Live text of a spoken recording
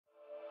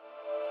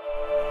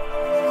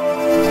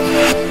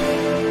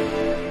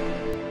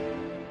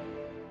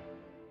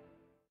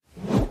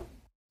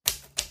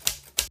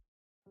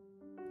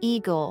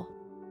eagle,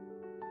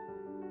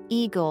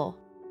 eagle.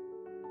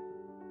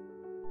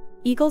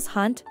 Eagles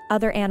hunt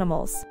other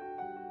animals.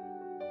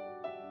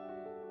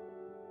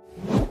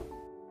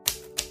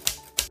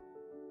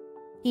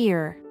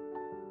 Ear,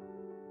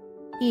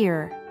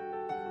 ear.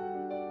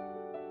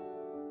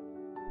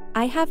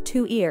 I have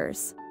 2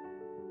 ears.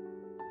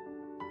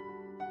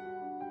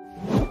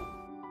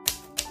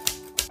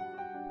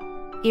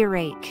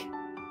 Earache,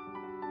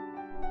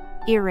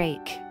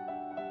 earache.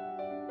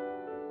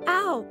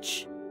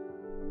 Ouch!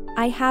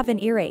 I have an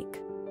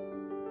earache.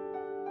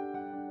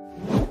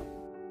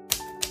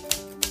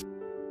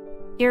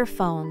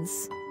 Earphones,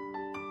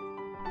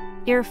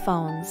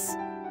 earphones.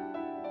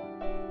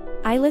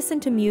 I listen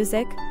to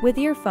music with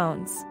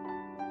earphones.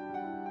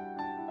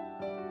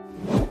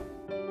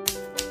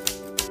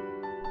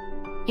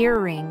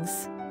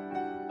 Earrings,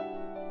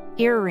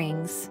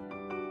 earrings.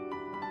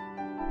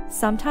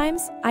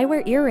 Sometimes I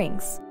wear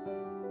earrings.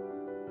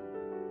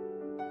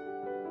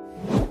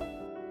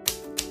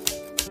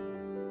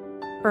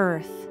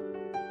 Earth,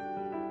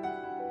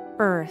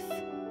 earth.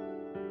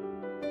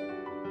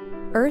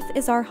 Earth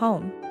is our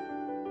home.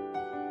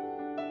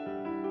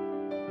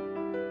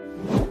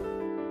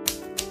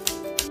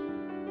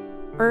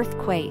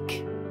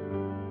 Earthquake,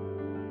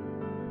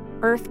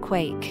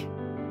 earthquake.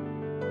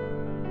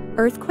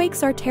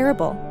 Earthquakes are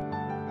terrible.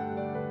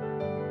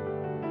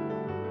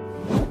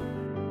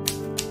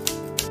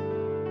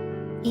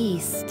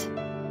 East,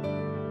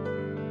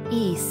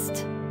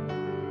 east.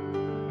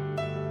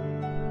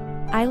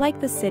 I like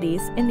the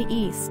cities in the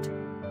east.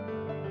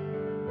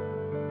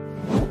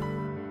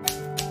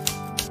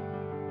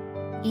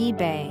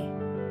 eBay,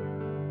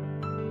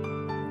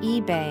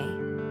 eBay.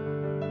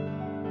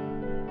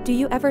 Do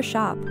you ever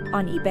shop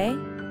on eBay?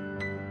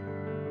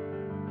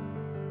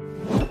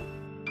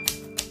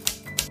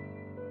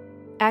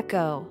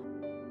 Echo,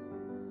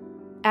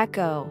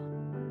 echo.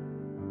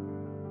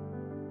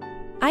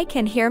 I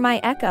can hear my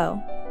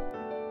echo.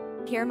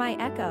 Hear my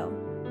echo.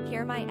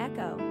 Hear my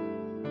echo.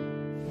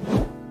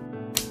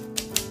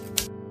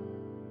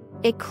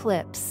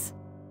 Eclipse,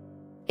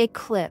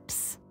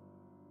 eclipse.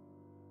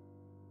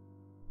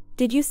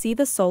 Did you see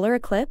the solar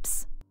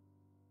eclipse?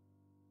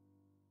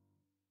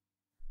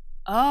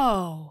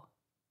 Oh.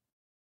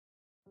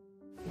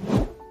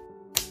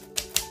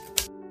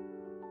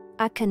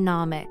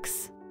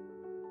 Economics,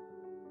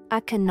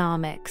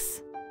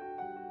 economics.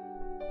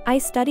 I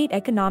studied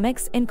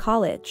economics in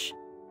college.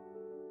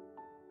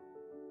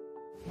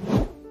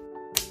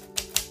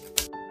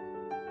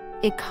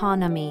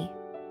 Economy,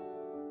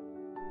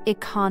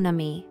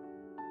 economy.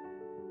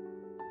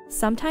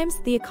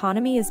 Sometimes the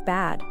economy is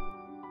bad.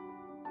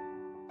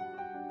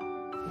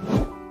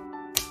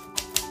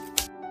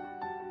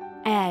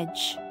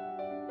 Edge,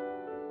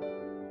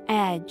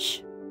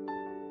 edge.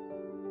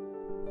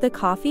 The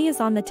coffee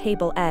is on the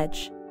table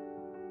edge.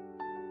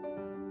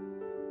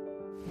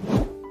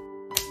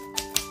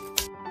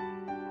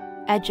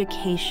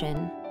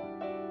 Education,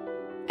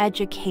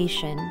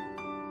 education.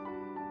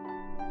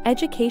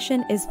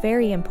 Education is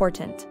very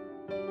important.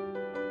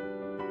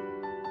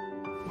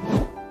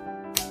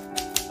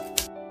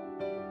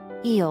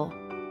 Eel,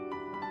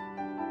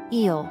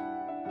 eel.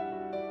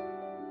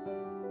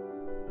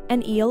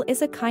 An eel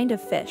is a kind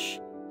of fish.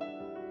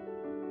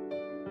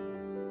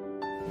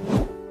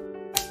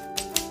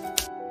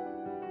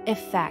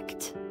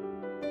 Effect,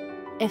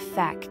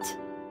 effect.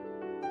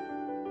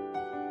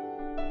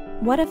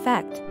 What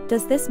effect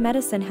does this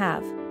medicine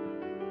have?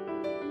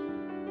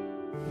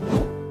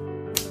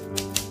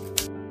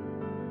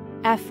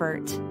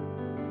 Effort,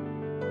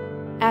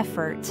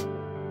 effort.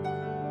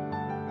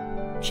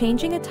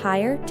 Changing a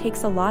tire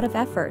takes a lot of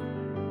effort.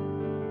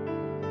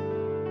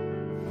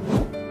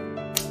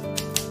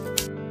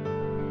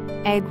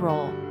 Egg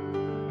roll,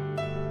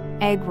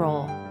 egg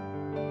roll.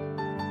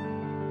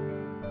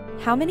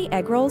 How many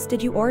egg rolls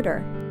did you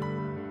order?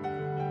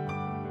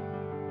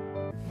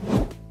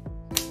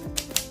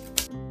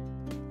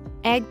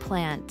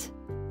 Eggplant,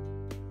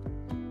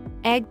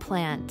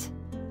 eggplant.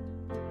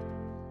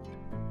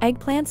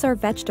 Eggplants are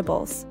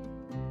vegetables.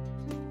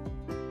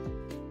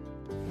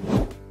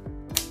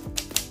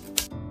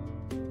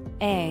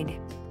 Egg,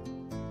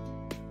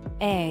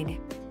 egg.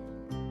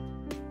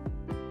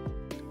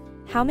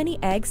 How many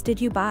eggs did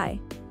you buy?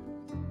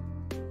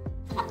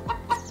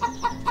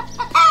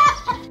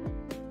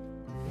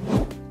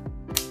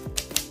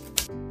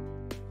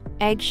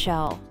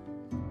 Eggshell,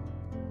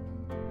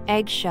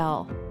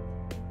 eggshell.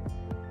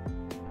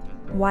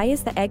 Why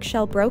is the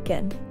eggshell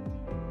broken?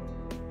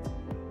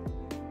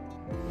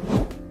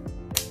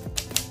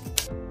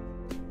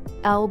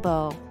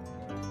 Elbow,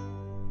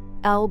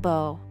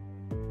 elbow.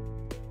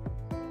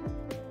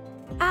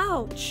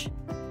 Ouch!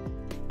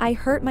 I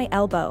hurt my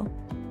elbow.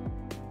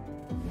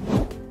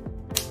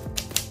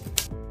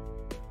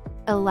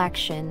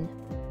 Election,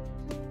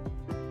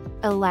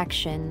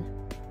 election.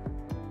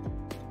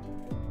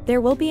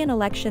 There will be an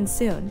election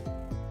soon.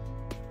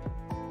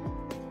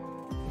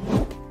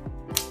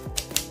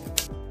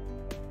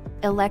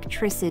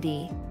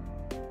 Electricity,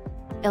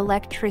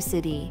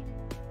 electricity.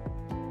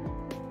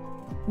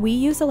 We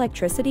use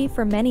electricity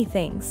for many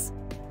things.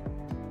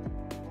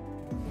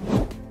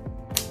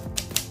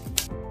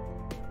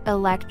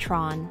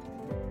 Electron.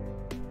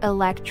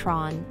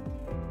 Electron.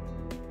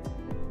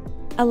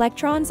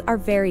 Electrons are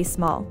very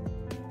small.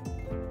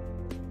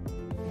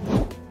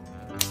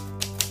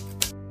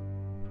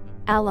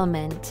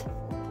 Element.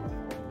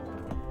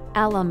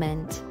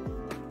 Element.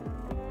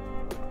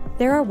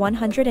 There are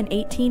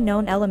 118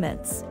 known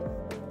elements.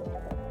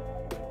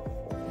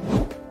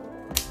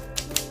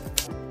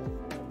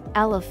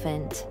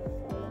 Elephant.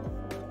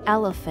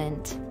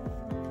 Elephant.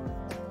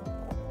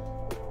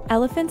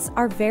 Elephants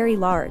are very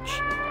large.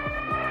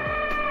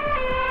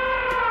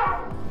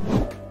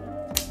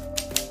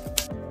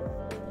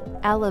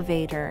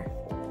 Elevator.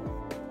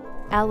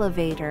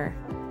 Elevator.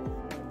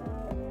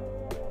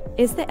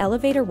 Is the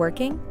elevator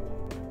working?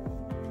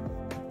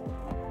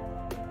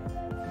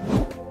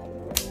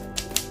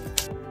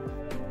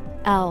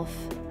 Elf.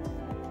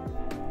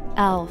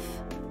 Elf.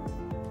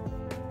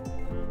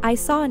 I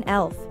saw an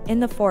elf in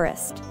the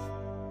forest.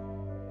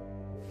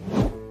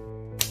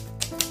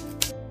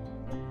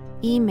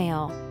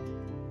 Email.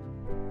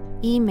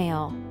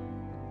 Email.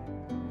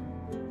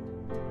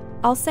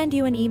 I'll send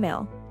you an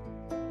email.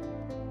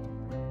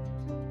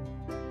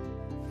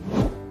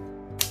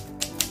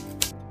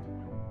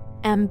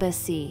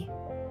 Embassy.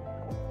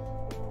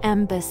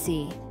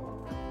 Embassy.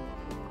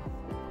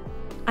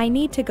 I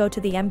need to go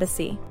to the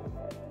embassy.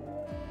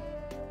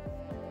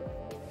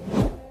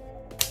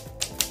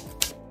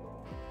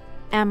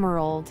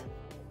 Emerald.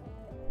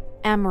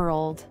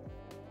 Emerald.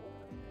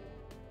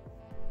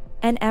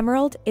 An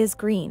emerald is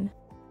green.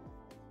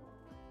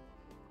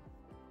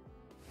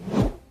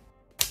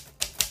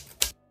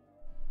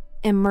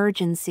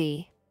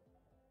 Emergency.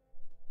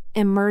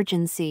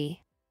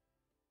 Emergency.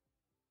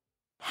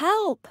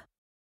 Help!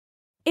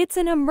 It's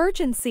an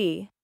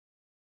emergency.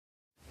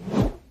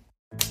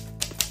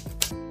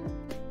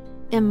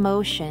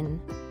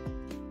 Emotion.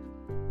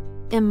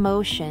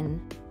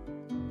 Emotion.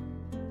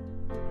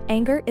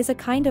 Anger is a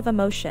kind of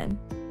emotion.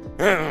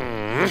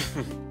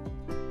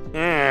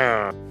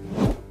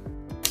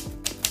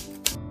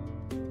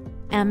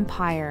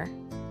 Empire.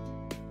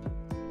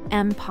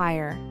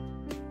 Empire.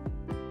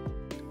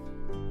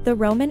 The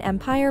Roman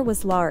Empire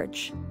was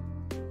large.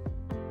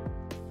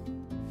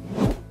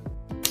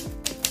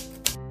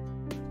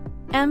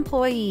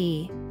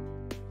 Employee.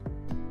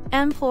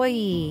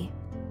 Employee.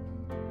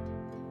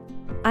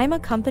 I'm a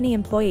company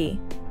employee.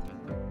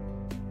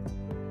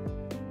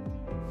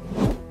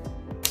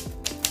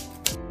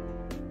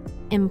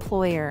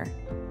 Employer.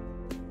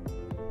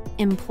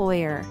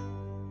 Employer.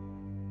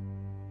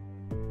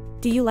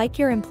 Do you like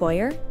your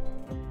employer?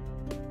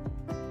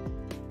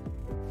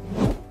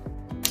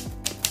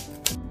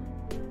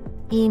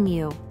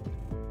 Emu.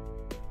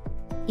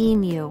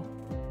 Emu.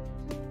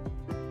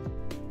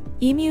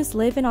 Emus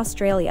live in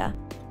Australia.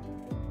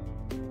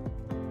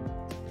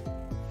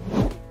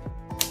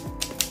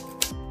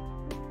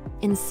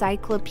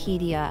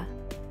 Encyclopedia.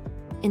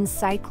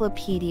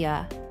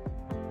 Encyclopedia.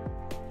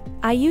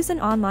 I use an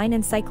online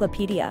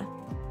encyclopedia.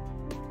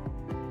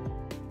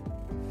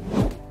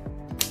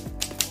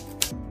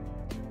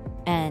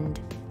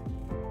 End.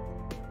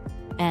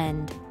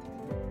 End.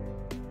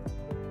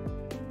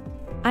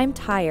 I'm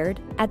tired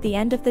at the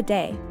end of the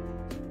day.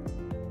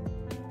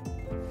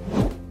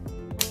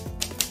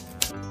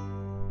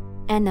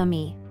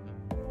 Enemy.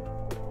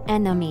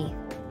 Enemy.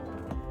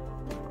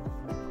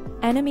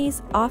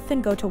 Enemies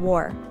often go to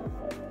war.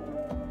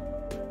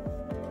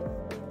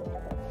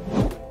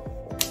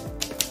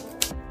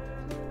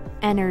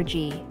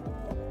 Energy.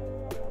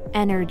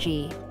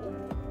 Energy.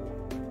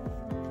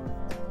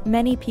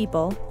 Many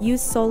people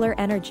use solar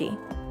energy.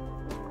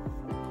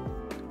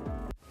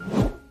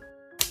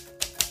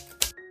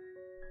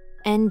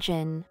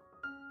 Engine.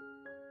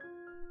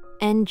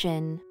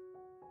 Engine.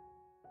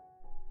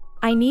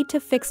 I need to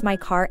fix my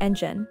car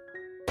engine.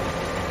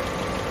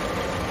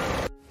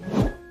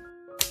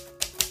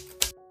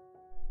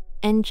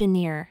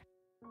 Engineer.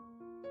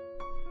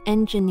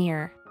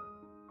 Engineer.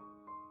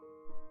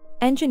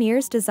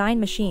 Engineers design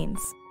machines.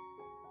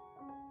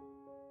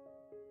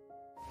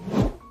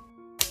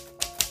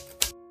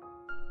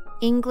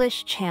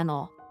 English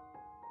Channel.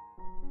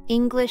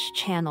 English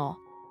Channel.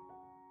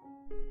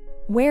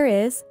 Where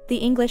is the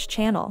English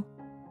Channel?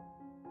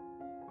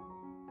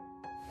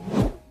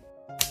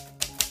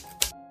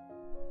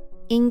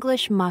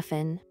 English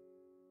muffin.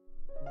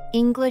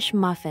 English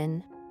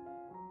muffin.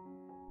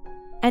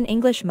 An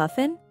English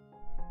muffin?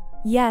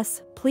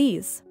 Yes,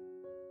 please.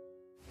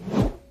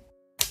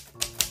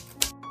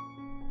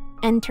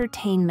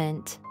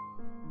 Entertainment.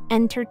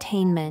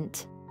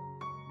 Entertainment.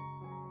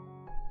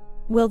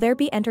 Will there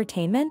be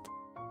entertainment?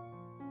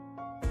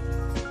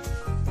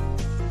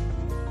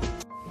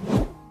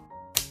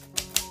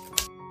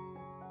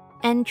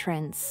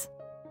 Entrance.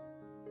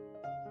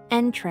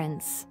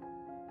 Entrance.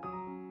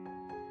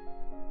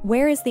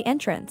 Where is the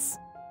entrance?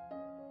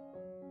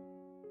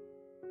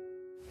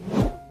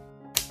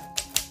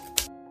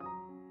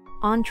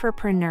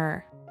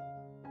 Entrepreneur.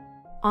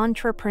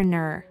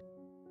 Entrepreneur.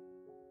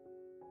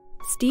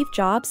 Steve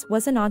Jobs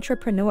was an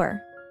entrepreneur.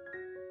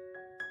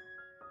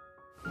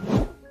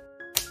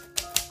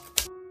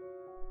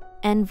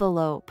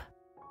 Envelope.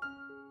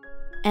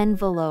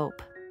 Envelope.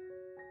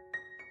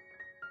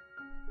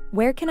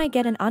 Where can I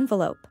get an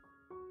envelope?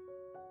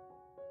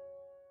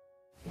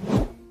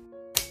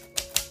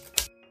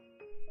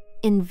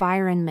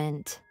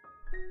 Environment.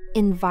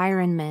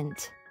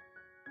 Environment.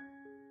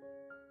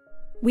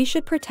 We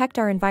should protect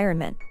our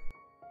environment.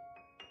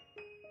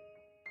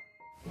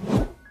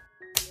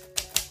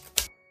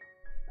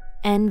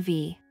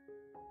 Envy.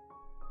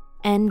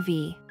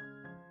 Envy.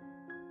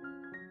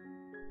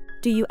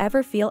 Do you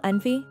ever feel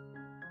envy?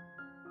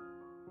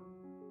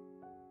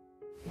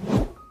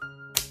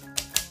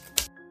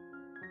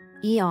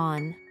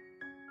 Eon.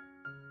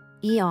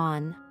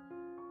 Eon.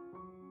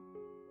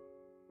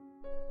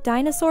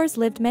 Dinosaurs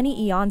lived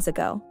many eons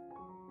ago.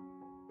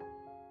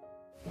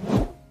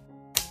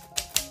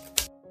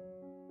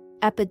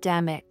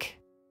 Epidemic.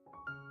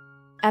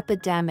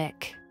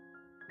 Epidemic.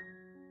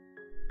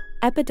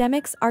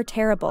 Epidemics are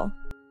terrible.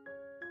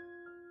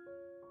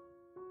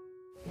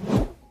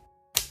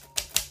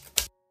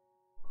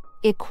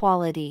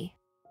 Equality.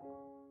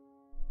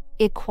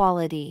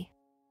 Equality.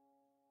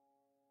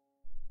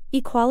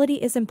 Equality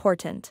is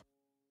important.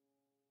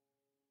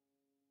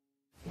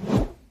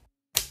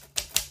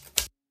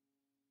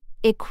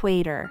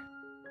 Equator.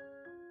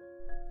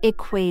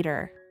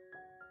 Equator.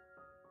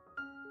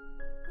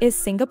 Is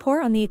Singapore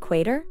on the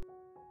equator?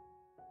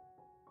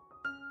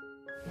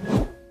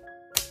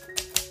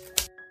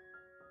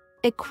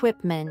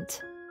 Equipment.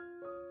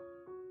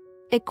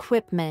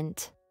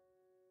 Equipment.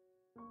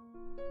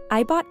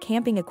 I bought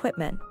camping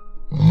equipment.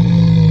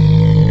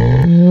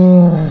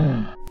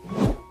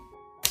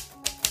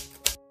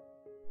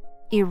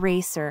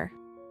 Eraser.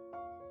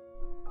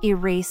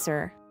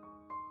 Eraser.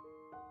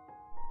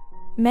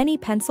 Many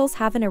pencils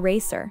have an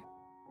eraser.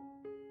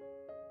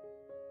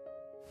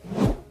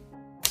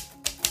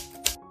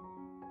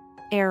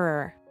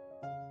 Error.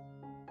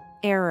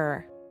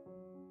 Error.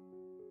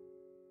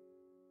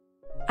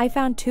 I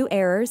found 2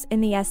 errors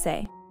in the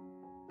essay.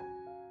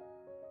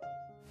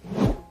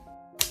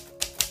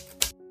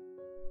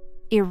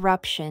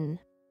 Eruption.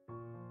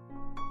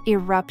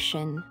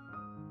 Eruption.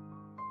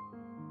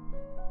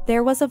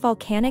 There was a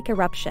volcanic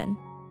eruption.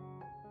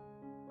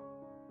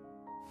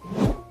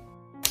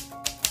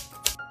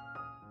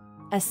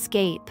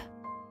 Escape.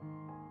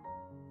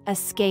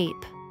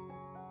 Escape.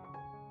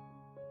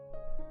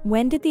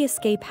 When did the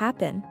escape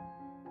happen?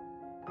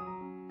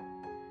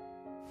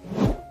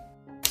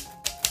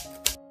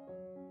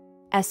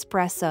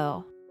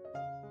 Espresso.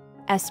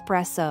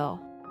 Espresso.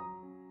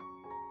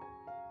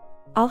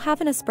 I'll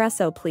have an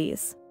espresso,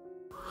 please.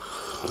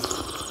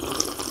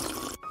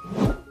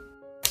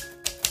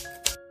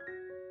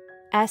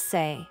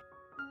 Essay.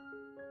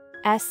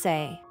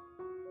 Essay.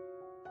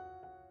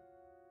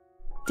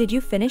 Did you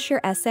finish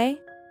your essay?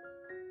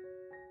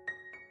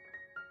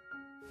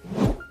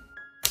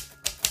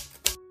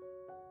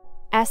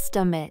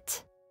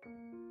 Estimate.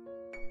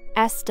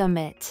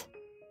 Estimate.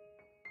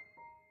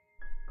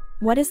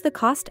 What is the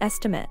cost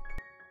estimate?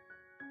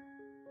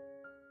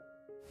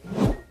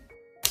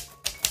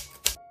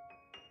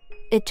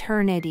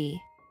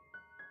 Eternity.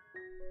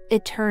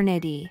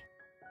 Eternity.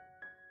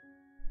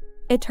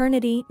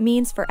 Eternity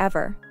means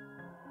forever.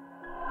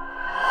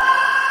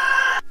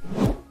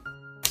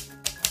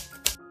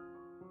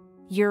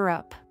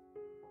 Europe.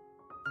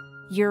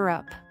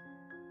 Europe.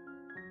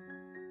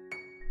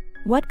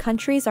 What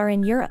countries are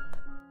in Europe?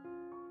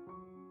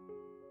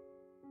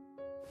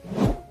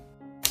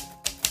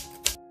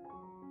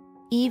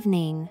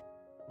 Evening.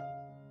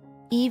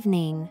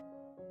 Evening.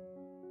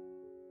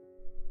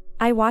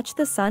 I watch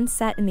the sun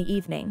set in the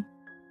evening.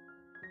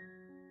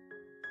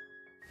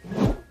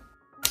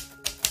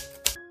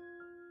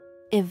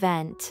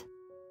 Event.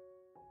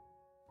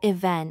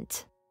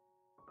 Event.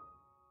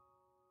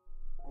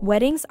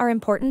 Weddings are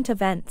important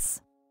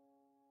events.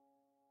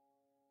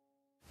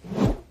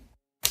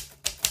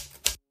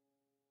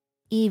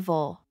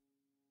 Evil.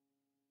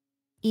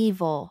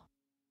 Evil.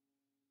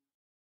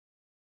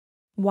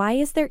 Why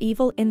is there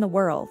evil in the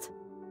world?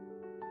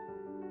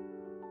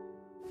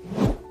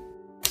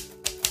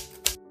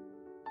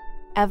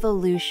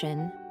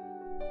 Evolution.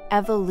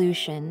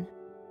 Evolution.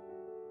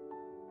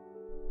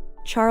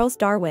 Charles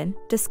Darwin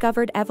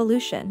discovered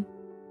evolution.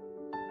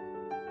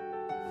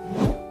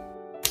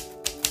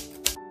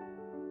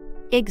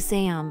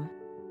 Exam.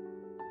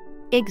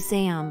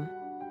 Exam.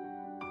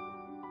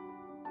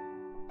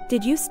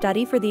 Did you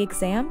study for the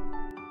exam?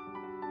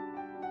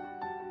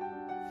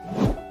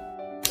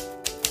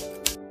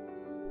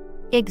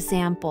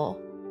 Example.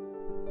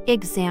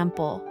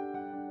 Example.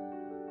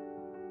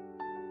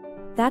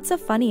 That's a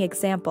funny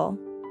example.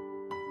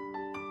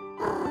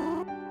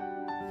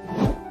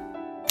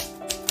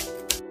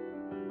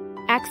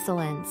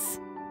 Excellence.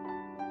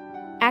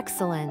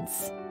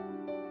 Excellence.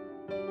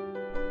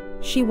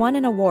 She won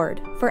an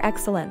award for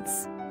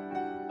excellence.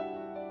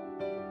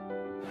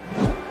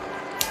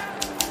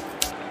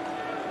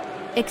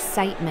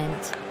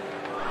 Excitement.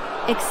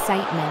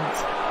 Excitement.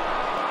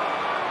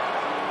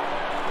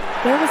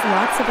 There was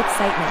lots of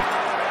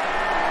excitement.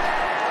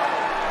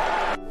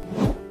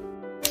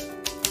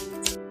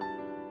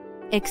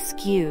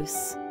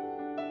 Excuse.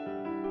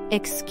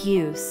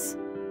 Excuse.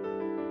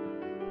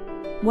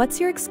 What's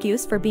your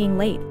excuse for being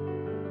late?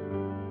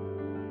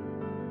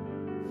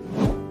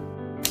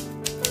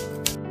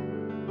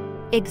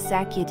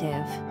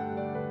 Executive.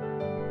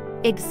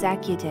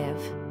 Executive.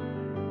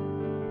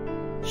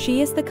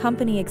 She is the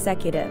company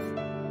executive.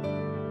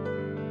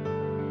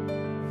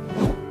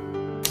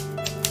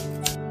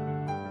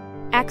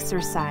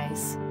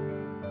 Exercise.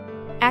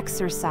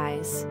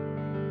 Exercise.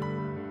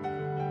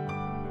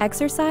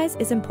 Exercise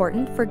is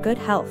important for good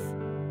health.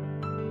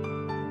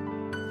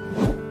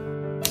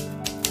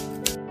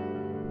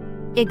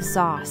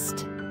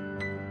 Exhaust.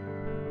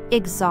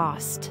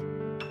 Exhaust.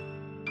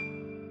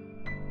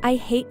 I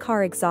hate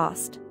car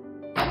exhaust.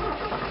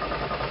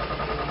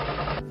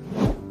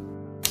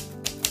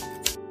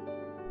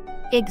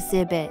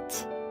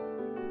 Exhibit.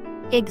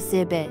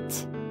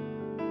 Exhibit.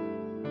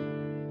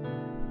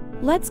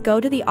 Let's go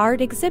to the art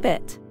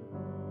exhibit.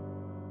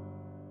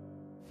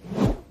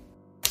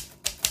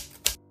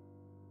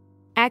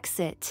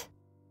 Exit.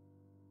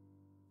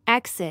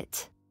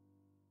 Exit.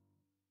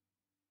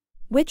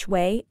 Which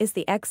way is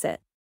the exit?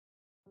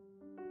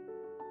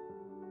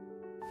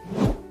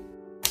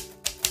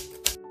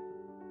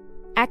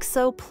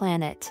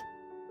 Exoplanet.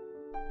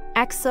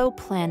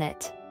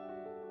 Exoplanet.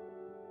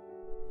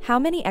 How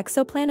many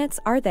exoplanets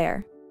are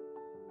there?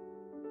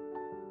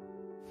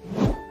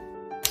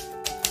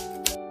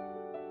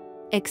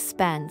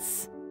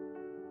 Expense.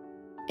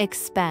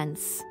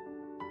 Expense.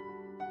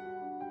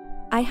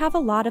 I have a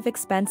lot of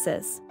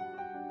expenses.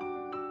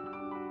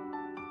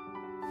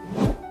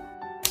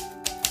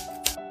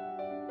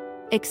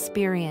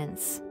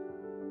 Experience.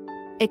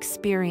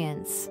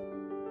 Experience.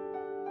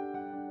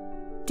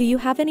 Do you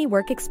have any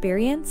work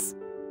experience?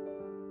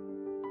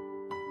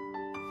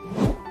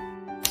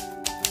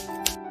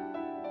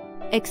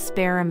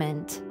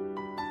 Experiment.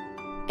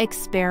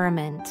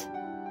 Experiment.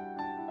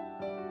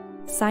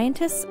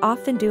 Scientists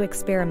often do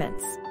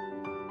experiments.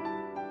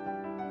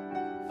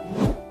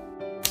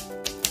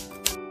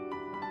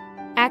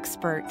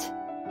 Expert.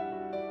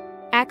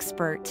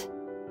 Expert.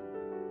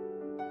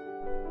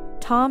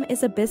 Tom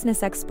is a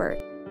business expert.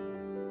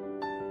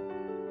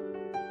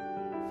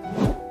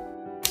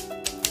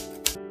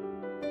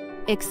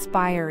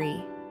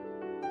 Expiry.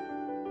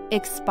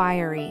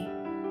 Expiry.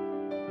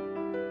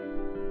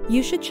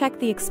 You should check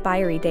the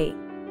expiry date.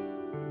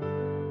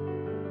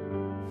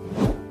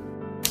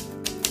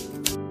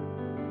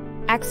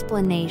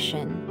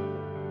 Explanation.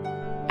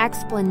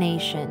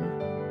 Explanation.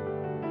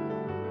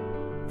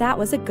 That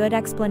was a good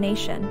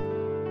explanation.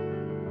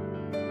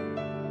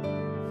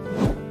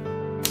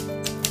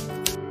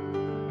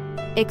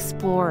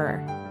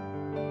 Explorer.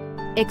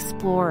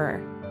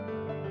 Explorer.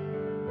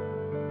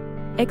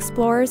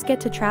 Explorers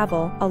get to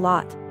travel a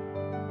lot.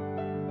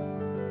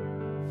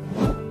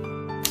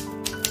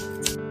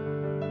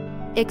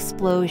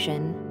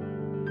 Explosion.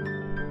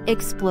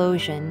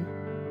 Explosion.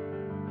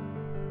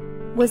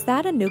 Was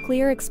that a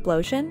nuclear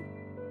explosion?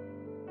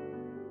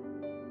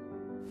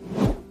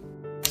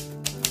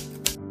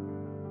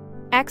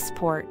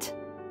 Export.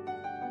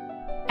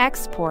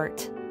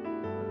 Export.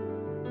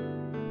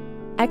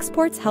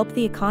 Exports help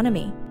the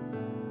economy.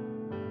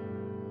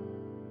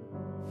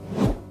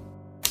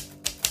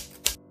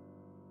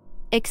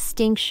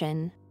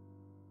 Extinction.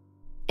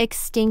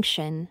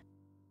 Extinction.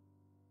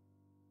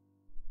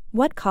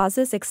 What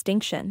causes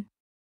extinction?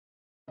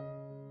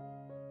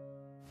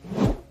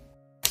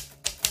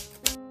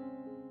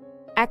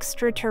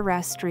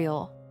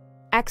 Extraterrestrial.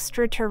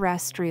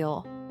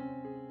 Extraterrestrial.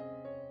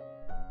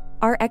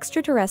 Are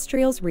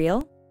extraterrestrials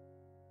real?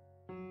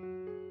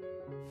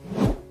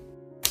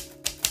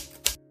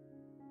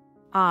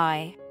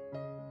 Eye.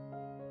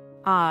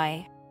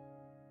 Eye.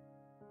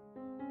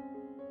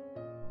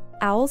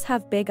 Owls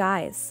have big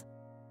eyes.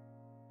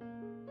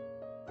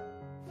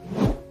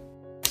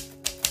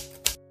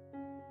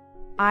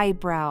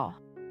 Eyebrow.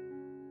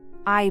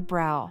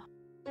 Eyebrow.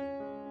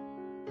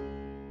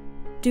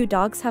 Do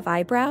dogs have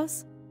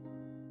eyebrows?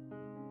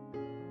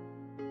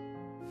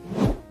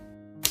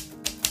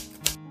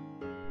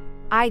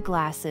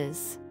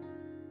 Eyeglasses.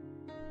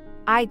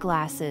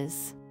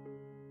 Eyeglasses.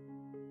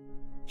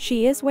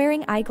 She is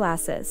wearing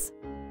eyeglasses.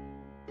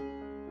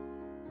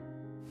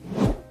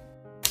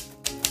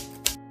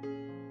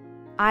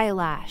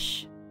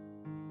 Eyelash.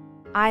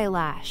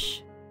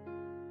 Eyelash.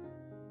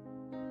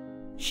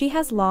 She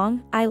has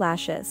long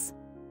eyelashes.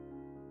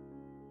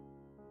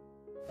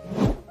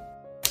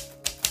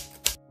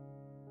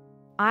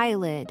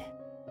 Eyelid.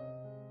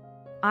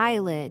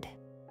 Eyelid.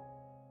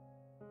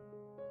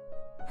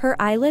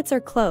 Her eyelids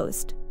are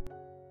closed.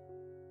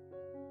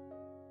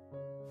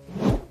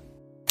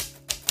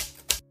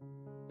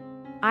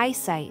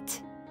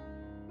 Eyesight.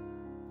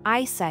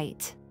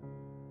 Eyesight.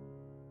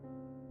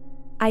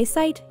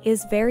 Eyesight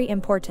is very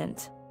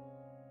important.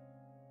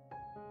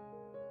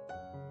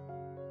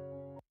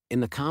 In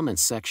the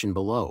comments section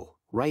below,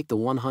 write the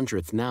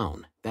 100th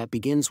noun that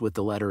begins with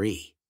the letter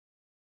E.